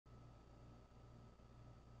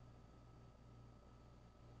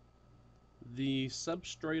The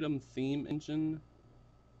Substratum theme engine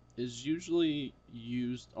is usually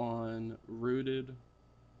used on rooted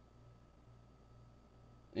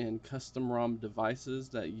and custom ROM devices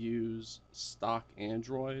that use stock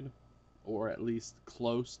Android, or at least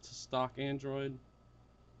close to stock Android.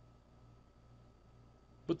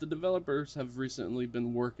 But the developers have recently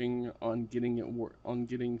been working on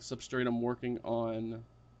getting Substratum working on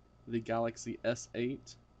the Galaxy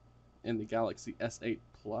S8 and the Galaxy S8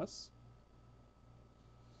 Plus,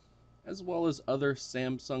 as well as other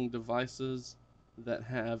Samsung devices that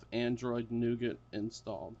have Android Nougat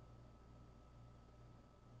installed.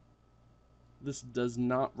 This does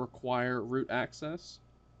not require root access.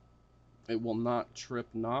 It will not trip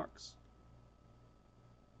Knox.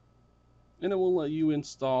 And it will let you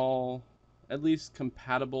install at least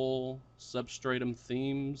compatible Substratum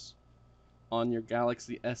themes on your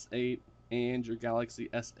Galaxy S8 and your Galaxy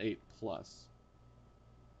S8 Plus.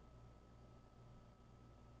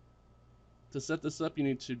 To set this up, you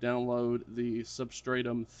need to download the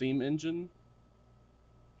Substratum theme engine,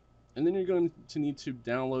 and then you're going to need to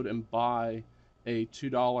download and buy a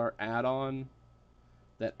 $2 add-on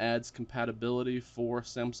that adds compatibility for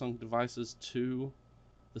Samsung devices to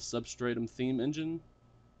the Substratum theme engine.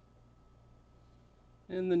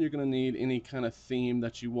 And then you're going to need any kind of theme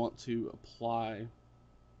that you want to apply.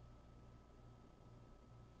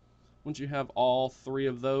 Once you have all three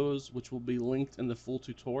of those, which will be linked in the full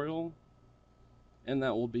tutorial, and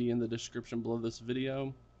that will be in the description below this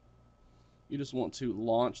video, you just want to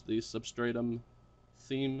launch the Substratum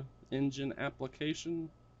theme engine application.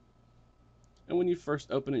 And when you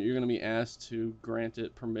first open it, you're going to be asked to grant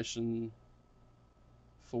it permission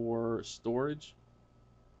for storage.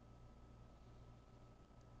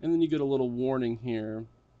 And then you get a little warning here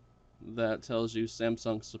that tells you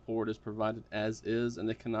Samsung support is provided as is, and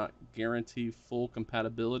they cannot guarantee full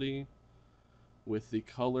compatibility with the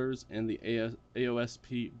colors and the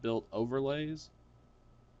AOSP built overlays.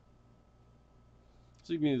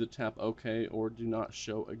 So you can either tap OK or do not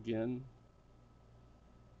show again.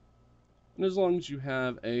 And as long as you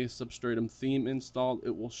have a Substratum theme installed,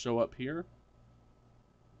 it will show up here.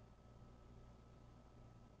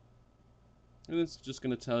 And it's just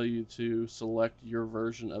going to tell you to select your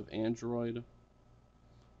version of Android.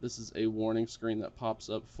 This is a warning screen that pops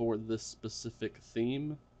up for this specific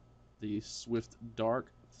theme, the Swift Dark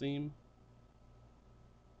theme.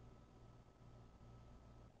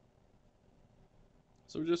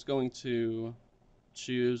 So we're just going to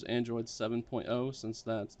choose Android 7.0 since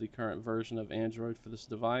that's the current version of Android for this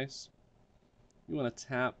device. You want to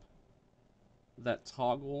tap that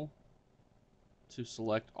toggle to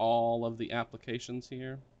select all of the applications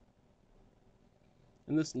here.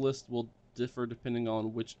 And this list will differ depending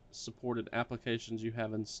on which supported applications you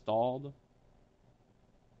have installed.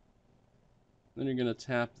 Then you're going to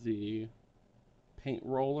tap the paint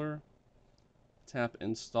roller, tap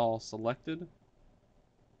install selected.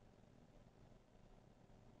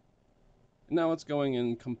 Now it's going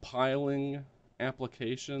and compiling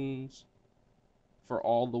applications for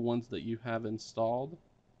all the ones that you have installed.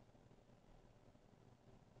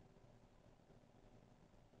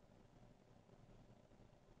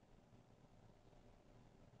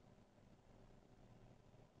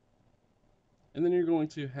 And then you're going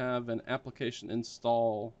to have an application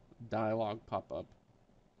install dialog pop up.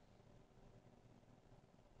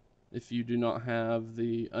 If you do not have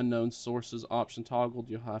the unknown sources option toggled,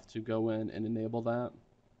 you'll have to go in and enable that.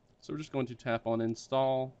 So we're just going to tap on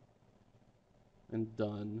install and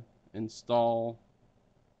done, install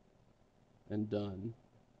and done.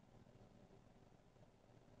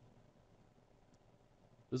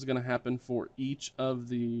 This is going to happen for each of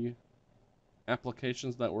the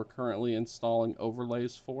applications that we're currently installing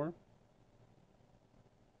overlays for.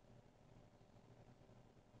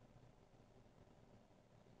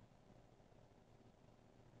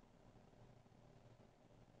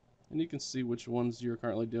 And you can see which ones you're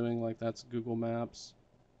currently doing, like that's Google Maps.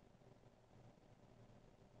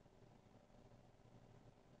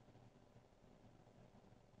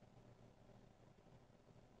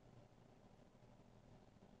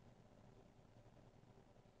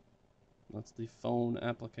 That's the phone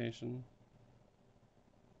application.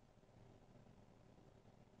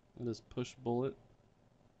 It is Push Bullet.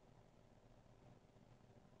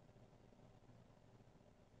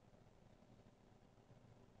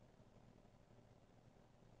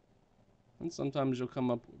 And sometimes you'll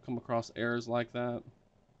come across errors like that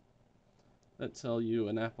tell you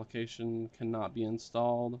an application cannot be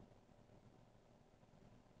installed.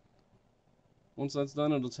 Once that's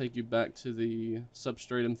done, it'll take you back to the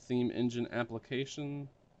Substratum theme engine application.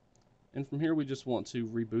 And from here, we just want to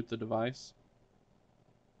reboot the device.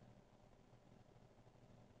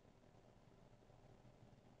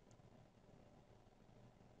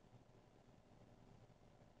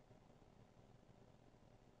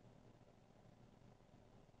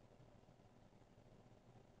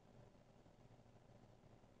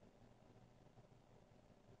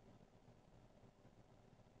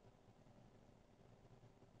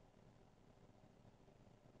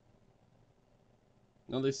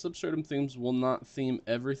 Now, the Substratum themes will not theme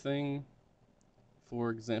everything. For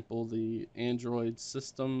example, the Android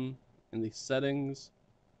system and the settings,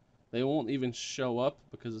 they won't even show up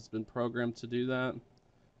because it's been programmed to do that,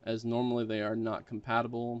 as normally they are not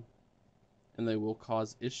compatible and they will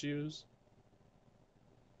cause issues.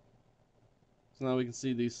 So now we can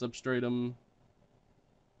see the Substratum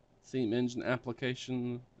theme engine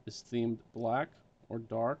application is themed black or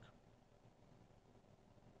dark.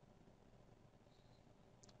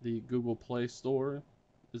 The Google Play Store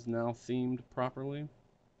is now themed properly.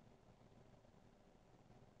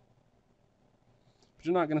 But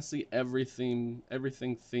you're not going to see everything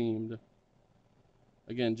themed.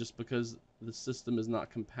 Again, just because the system is not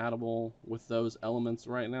compatible with those elements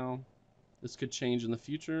right now. This could change in the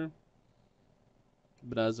future,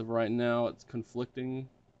 but as of right now, it's conflicting.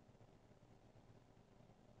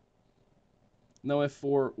 Now, if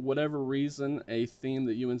for whatever reason a theme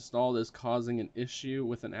that you installed is causing an issue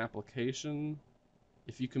with an application,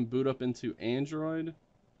 if you can boot up into Android,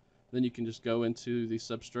 then you can just go into the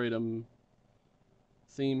Substratum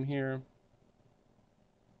theme here.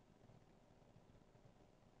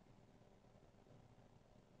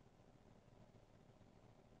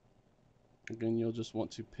 Again, you'll just want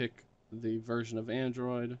to pick the version of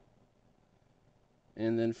Android,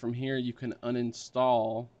 and then from here you can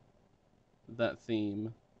uninstall that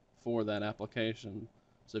theme for that application.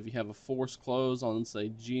 So if you have a force close on, say,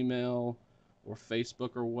 Gmail or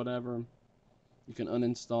Facebook or whatever, you can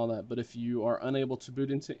uninstall that. But if you are unable to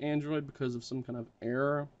boot into Android because of some kind of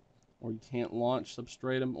error, or you can't launch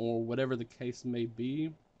Substratum, or whatever the case may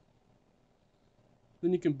be,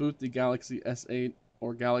 then you can boot the Galaxy S8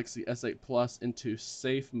 or Galaxy S8 Plus into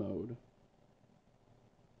safe mode.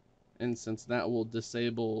 And since that will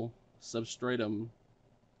disable Substratum,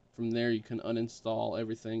 from there you can uninstall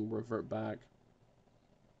everything, revert back,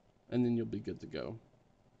 and then you'll be good to go.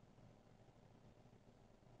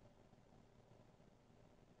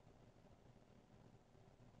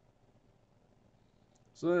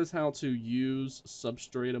 So that is how to use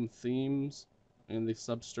Substratum themes and the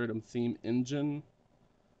Substratum theme engine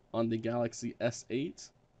on the Galaxy S8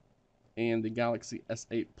 and the Galaxy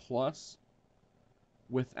S8 Plus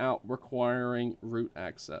without requiring root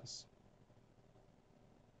access.